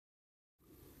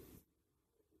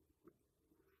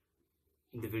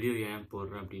இந்த வீடியோ ஏன்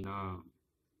போடுறேன் அப்படின்னா,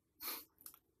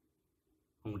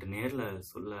 உங்கள்கிட்ட நேரில்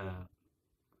சொல்ல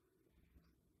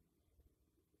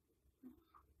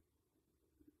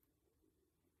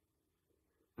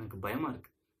எனக்கு பயமாக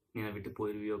இருக்கு. நீ என்னை விட்டு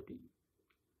போயிடுவியோ அப்படின்னு.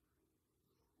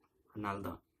 அதனால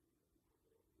தான்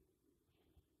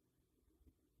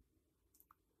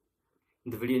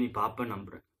இந்த வீடியோ நீ பார்ப்பேன்னு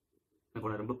நம்புகிறேன். எனக்கு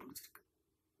உன்னை ரொம்ப பிடிச்சிருக்கு.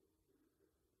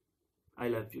 I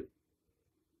love you.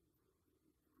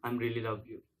 I'm really love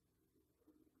you.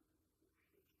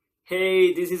 Hey,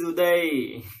 this is Uday.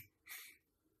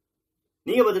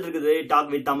 நீங்க பார்த்துட்டு இருக்குது டாக்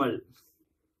வித் தமிழ்.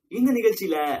 இந்த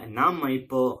நிகழ்ச்சியில நாம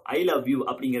இப்போ ஐ லவ் யூ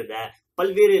அப்படிங்கிறத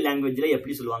பல்வேறு லாங்குவேஜ்ல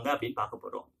எப்படி சொல்லுவாங்க அப்படின்னு பார்க்க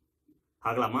போறோம்.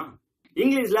 பார்க்கலாமா?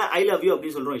 இங்கிலீஷ்ல ஐ லவ் யூ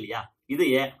அப்படின்னு சொல்றோம் இல்லையா,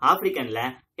 இதையே ஆப்பிரிக்கன்ல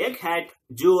எக் ஹேட்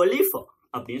ஜூலிஃப்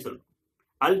அப்படின்னு சொல்றோம்.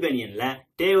 அல்பேனியன்ல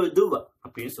டேவ் துவ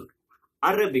அப்படின்னு சொல்றோம்.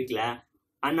 அரபிக்ல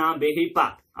அனா பெஹிபா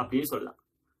அப்படின்னு சொல்லலாம்.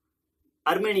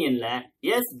 அர்மேனியன்ல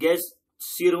எஸ் கெஸ்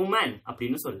சிருமன்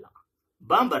அப்படின்னு சொல்லலாம்.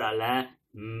 பாம்பரால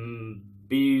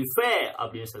பிஃபே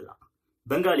அப்படின்னு சொல்லலாம்.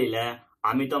 பெங்காலில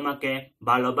அமிதோமக்கே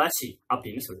பாலோபாஷி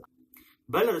அப்படின்னு சொல்லலாம்.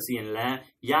 பெலருசியன்ல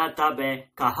யா தாபே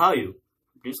கஹாயு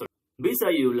அப்படின்னு சொல்லலாம்.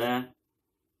 பிசாயுல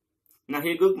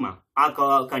நஹிகுக்மா ஆகோ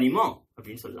கனிமோ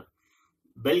அப்படின்னு சொல்லலாம்.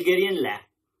 பல்கேரியன்ல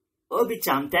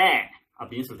ஓபிச்சாம்தே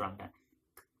அப்படின்னு சொல்றாங்க.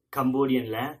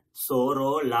 கம்போடியன்ல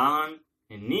சோரோ லான்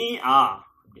நீ ஆ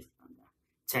அப்படின்னு சொல்றாங்க.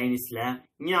 சைனீஸ்ல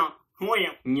ஞா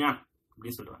ஹோயம் ஞா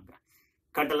அப்படின்னு சொல்றாங்க.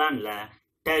 கட்டலான்ல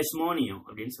டெஸ்மோனியோ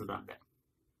அப்படின்னு சொல்றாங்க.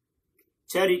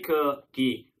 செரிக்கி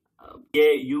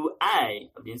ஏயுஐ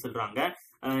அப்படின்னு சொல்றாங்க.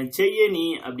 செய்யனி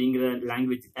அப்படிங்கிற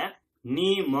லாங்குவேஜ்ல நீ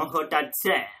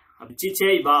மொஹோட்டாட்சே,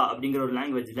 சிச்சேபா அப்படிங்கிற ஒரு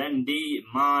லாங்குவேஜ்ல டி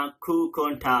மா கு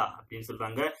கோண்டா அப்படின்னு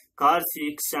சொல்றாங்க.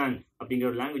 கார்சிக்ஷன் அப்படிங்கிற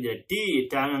ஒரு லாங்குவேஜ்ல டி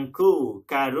டங்கு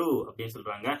காரு அப்படின்னு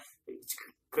சொல்றாங்க.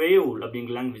 கிரேயூல்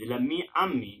அப்படிங்கிற லாங்குவேஜ்ல மீ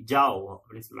அம்மி ஜாவோ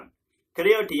அப்படின்னு சொல்றாங்க.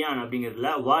 கிரையோட்டியான் அப்படிங்கிறதுல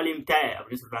வால்யூம் டே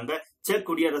அப்படின்னு சொல்றாங்க. செக்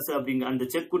குடியரசு அப்படிங்கிற அந்த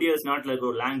செக் குடியரசு நாட்டில் இருக்கிற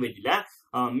ஒரு லாங்குவேஜ்ல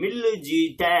மில்லு ஜி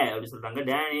டே அப்படின்னு சொல்றாங்க.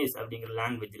 டேனிஷ் அப்படிங்கிற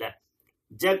லாங்குவேஜ்ல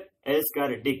ஜெக்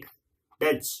எல்ஸ்கர் டிக்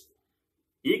டச்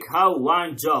இக் ஹவ்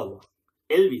ஒன் ஜாவ்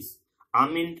எல்விஸ்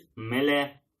அமின் மெலே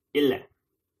இல்ல.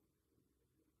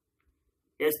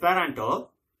 Esperanto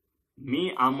me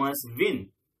Ames win.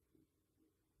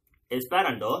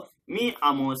 Esperanto me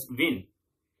Amos win.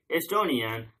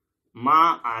 எஸ்டோனியன் மா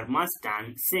armastan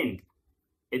sind.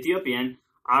 Ethiopian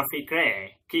Afrikre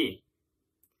ki.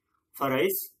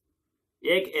 Farais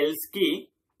ek elski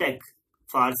tek.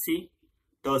 Farsi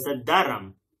Tosadaram.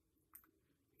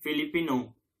 Filipino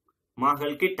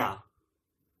Mahal kita.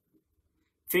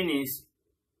 Finnish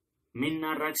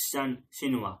Minna Rakshan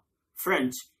Shinwa.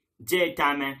 French J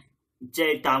Tame J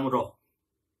Tamro.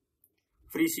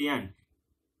 Frisian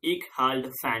Ik halt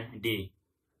fan D.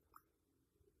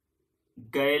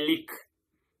 Gaelic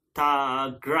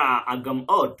Tagra Agam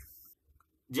Ot.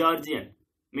 Georgian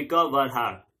Mika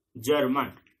Varhar.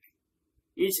 German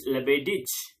Ich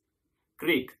Lebedich.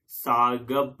 Greek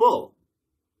Sagapo.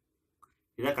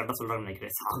 இதான் கரெக்டாக சொல்றாங்க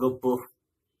நினைக்கிறேன். சாகப்போ.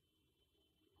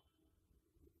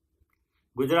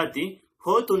 गुजराती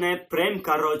हो तूने प्रेम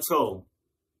करो छो.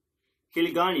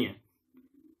 किलगानियन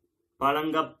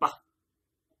पालंगप्पा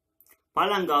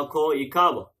पालंगा को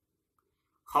इकाव.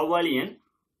 हवालियन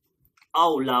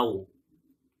Aulao.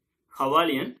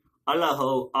 Hawaiian Allaho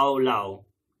Aulao.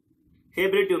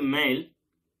 Hebrew to male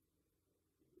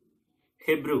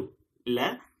Hebrew illa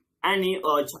Ani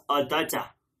och Atacha.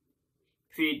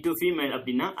 To female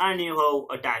அப்படின்னா Ani ho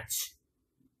attach.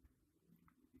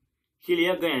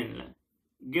 Hiliagan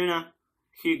Guna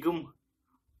Higum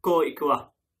ko ikwa.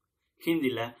 Hindi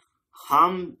ला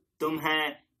हम तुम्हें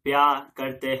प्यार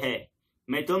करते हैं,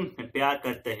 मैं तुम्हें प्यार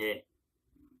करते हैं.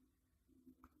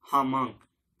 Hamang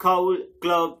Kaul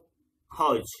Club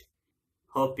Hoj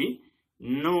Hopi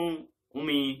Nu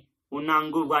Umi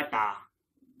Unanguvata.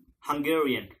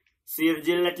 Hungarian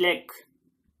Sirjilatlek.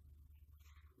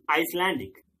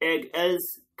 Icelandic Egg Els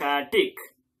Katik.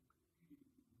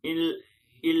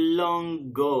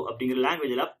 Ilongo அப்படிங்கிற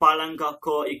லாங்குவேஜ்ல பலங்கா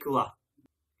கோ இக்குவா.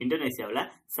 இந்தோனேசியாவில்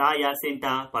சாயா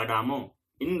சென்டா படாமோ.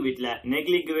 இன்விட்ல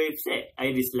நெக்லிகுவேப்ஸே.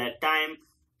 ஐரிஸ்ல time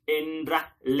என்ரா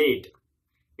late.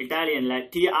 இட்டாலியன்ல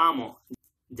D ஆமோ.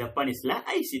 ஜப்பானீஸ்ல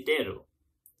ஐசிட்டேரோ.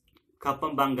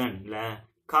 கப்பம்பங்கன்ல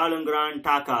காலுங்கிரான்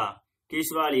Dhaka.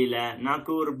 கிஷ்வாலில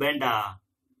Nagpur பெண்டா.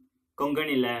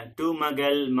 கொங்கனில to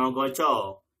Mahal மொகோச்சோ.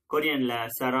 கொரியன்ல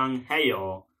சராங் ஹேயோ.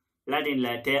 லாட்டின்ல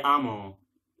day ஆமோ.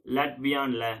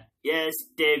 லாட்வியான்ல S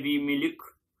Davy மிலுக்.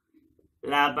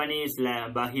 லாபனீஸ்ல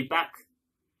பஹிபாக்.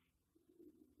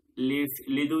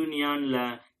 லிதுனியான்ல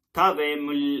தாவே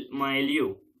முல்மைலியூ.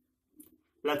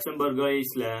 Luxembourg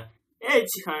isla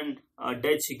Edgehan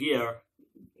Dutch gear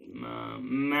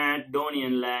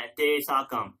Macedonianல te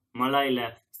sakam, Malayல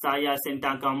saya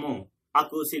cinta kamu,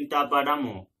 aku cinta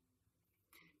padamu.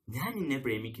 ഞാൻ നിന്നെ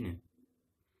പ്രേമിക്കുന്നു.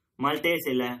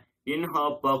 മൾട്ടേസിലെ ഇൻഹോ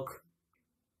പോക്,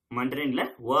 മണ്ടറിനിലെ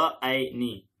വ I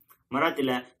നീ,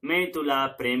 മറാത്തിലെ मैं तुला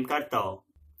प्रेम करता हूं,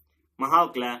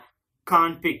 महावकला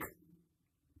कान पिक,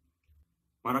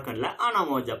 मराकनला आना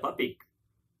मोजपा पिक,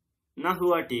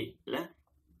 nahuatiला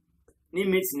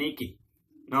निमित्स नीकी,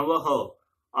 नवहो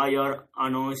आयर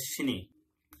अनोशिनी.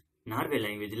 नार्वे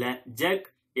लैंग्वेजला जक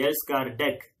एल्स्कार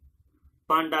डेक,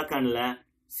 पंडाकनला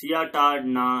सियाटाड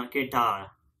ना केटार,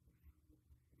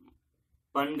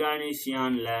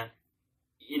 पंगानिशियानला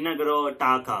इनग्रो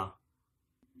टाका,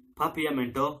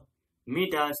 papiamento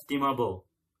mita stimabo,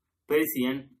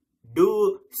 Persian do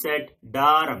set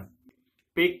darum,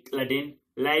 Pic Latin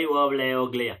live of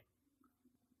leoglia,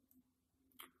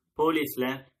 Polish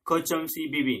la kocham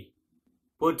cbb,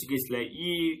 Portuguese la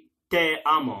e te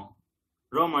amo,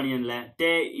 Romanian la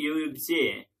te ubse,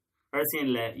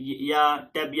 Russian la ya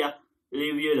tabia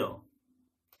liviolo,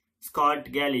 Scott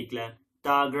Gaelic la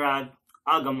tagrag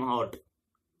agam hot,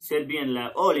 Serbian la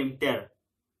olim ter,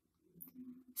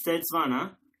 Setswana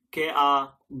के आ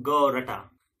गो रटा,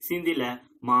 सिंधी ले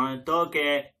मां तो के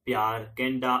प्यार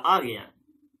Kenda आ गया,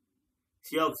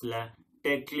 सियोक्स ले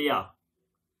टेक्लिया,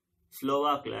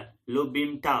 Slovak ले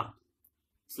लुबिमटा,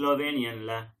 स्लोवेनियन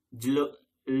ले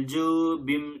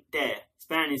जुबिमटे,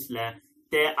 स्पेनिश ले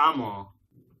ते आमो,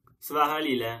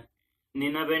 स्वाहिली ले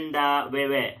निनवेंडा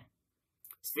वेवे,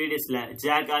 स्वीडिश ले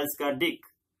जैक अल्स्कर डिक,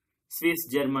 स्विस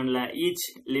जर्मन ले इच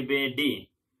लिबे डी,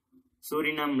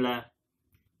 सूरिनम ले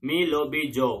मी लोबी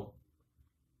जो,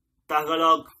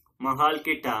 Tagalog mahal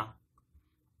kita,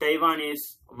 Taiwanese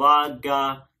waga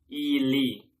ili,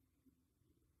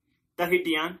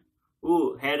 Tahitian u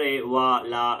here wa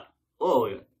la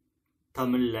oy,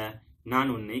 Tamilla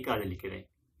nanu nei kaadalikire,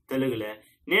 Telugula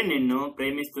nennu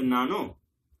premistunnanu,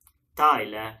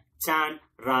 Thaila chan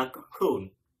rak hun,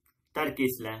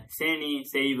 Turkisla seni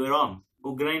seivarom,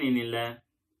 Ukraininilla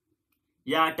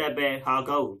yatabe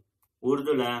hagau,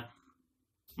 Urdula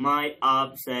मैं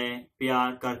आपसे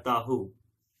प्यार करता हूँ,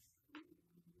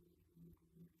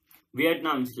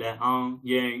 Vietnam से हाँ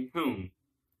ये हूँ,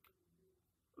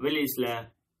 Willis ले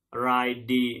राय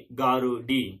डी गारू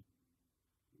डी,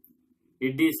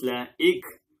 इडिस ले इक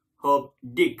होप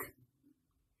डिक,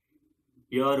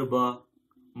 योरुबा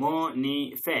मो नी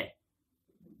फे,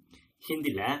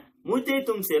 हिंदी ले मुझे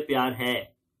तुमसे प्यार है,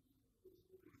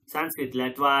 संस्कृत ले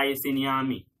ट्वाई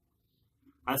सिनियामी,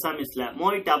 असमिस ले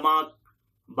मोई टमाक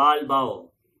बालबाओ,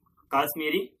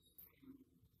 काश्मीरी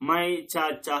मैं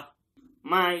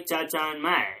चाचान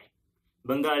मैं,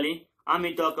 बंगाली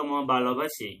आमी तो कमो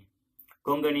बालोबाशी,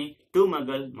 कोंगनी टू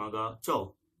मगल मगा चो,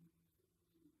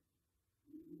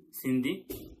 सिंधी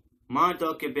माँ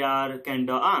तो के प्यार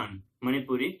केंडो आन,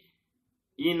 मणिपुरी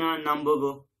इना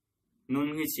नंबुगो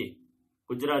नुनगिची,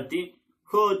 गुजराती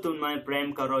हो तुम मैं प्रेम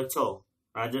करो चो,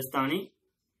 राजस्थानी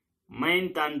मैं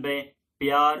तन पे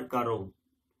प्यार करो,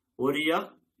 ओरिया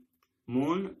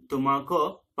मून तुमको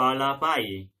पाला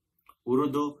पाए,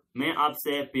 उर्दू मैं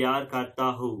आपसे प्यार करता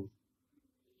हूँ,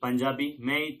 पंजाबी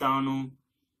मैं तानू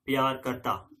प्यार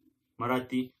करता,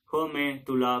 मराठी हो मैं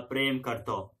तुला प्रेम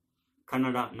करता,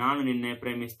 कन्नड़ा नानु निन्ने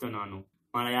प्रेमिस्तुन्नानु,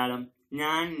 मलयालम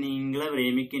ഞാൻ നിങ്ങളെ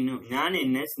പ്രേമിക്കുന്നു, ഞാൻ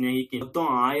എന്നെ സ്നേഹിക്കുന്നു. മൊത്തം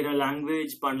 1000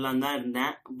 ലാംഗ്വേജ് பண்ணலாம் தான்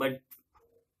இருந்தேன். பட்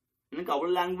எனக்கு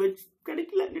அவ்வளவு லாங்குவேஜ்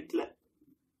கிடைக்கல நெட்ல.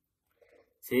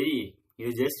 சரி, இது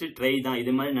ஜஸ்ட் ட்ரை தான்.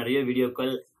 இது மாதிரி நிறைய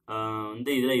வீடியோக்கள்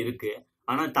வந்து இதுல இருக்கு.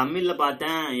 ஆனா தமிழ்ல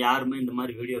பார்த்தேன் யாருமே இந்த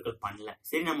மாதிரி வீடியோக்கள் பண்ணல.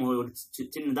 சரி, நம்ம ஒரு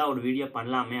சின்னதா ஒரு வீடியோ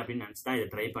பண்ணலாமே அப்படின்னு நினைச்சுதான் இதை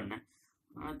ட்ரை பண்ணேன்.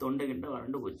 ஆனா தொண்டை கிட்ட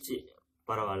வறண்டு போச்சு.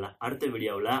 பரவாயில்ல. அடுத்த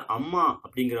வீடியோவில் அம்மா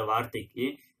அப்படிங்கிற வார்த்தைக்கு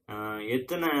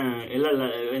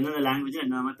எந்தெந்த லாங்குவேஜ்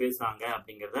என்ன மாதிரி பேசுறாங்க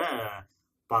அப்படிங்கிறத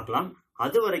பார்க்கலாம்.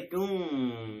 அது வரைக்கும்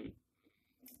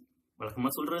வழக்கமா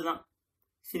சொல்றதுதான்.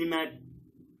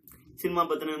 சினிமா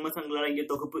பத்தின விமர்சனங்கள் அடங்கிய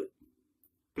தொகுப்பு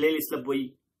பிளேலிஸ்ட்ல போய்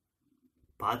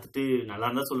பார்த்துட்டு நல்லா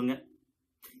இருந்தா சொல்லுங்க.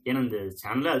 ஏன்னா இந்த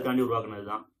சேனலை அதுக்காண்டி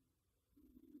உருவாக்குனதுதான்.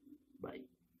 பாய்.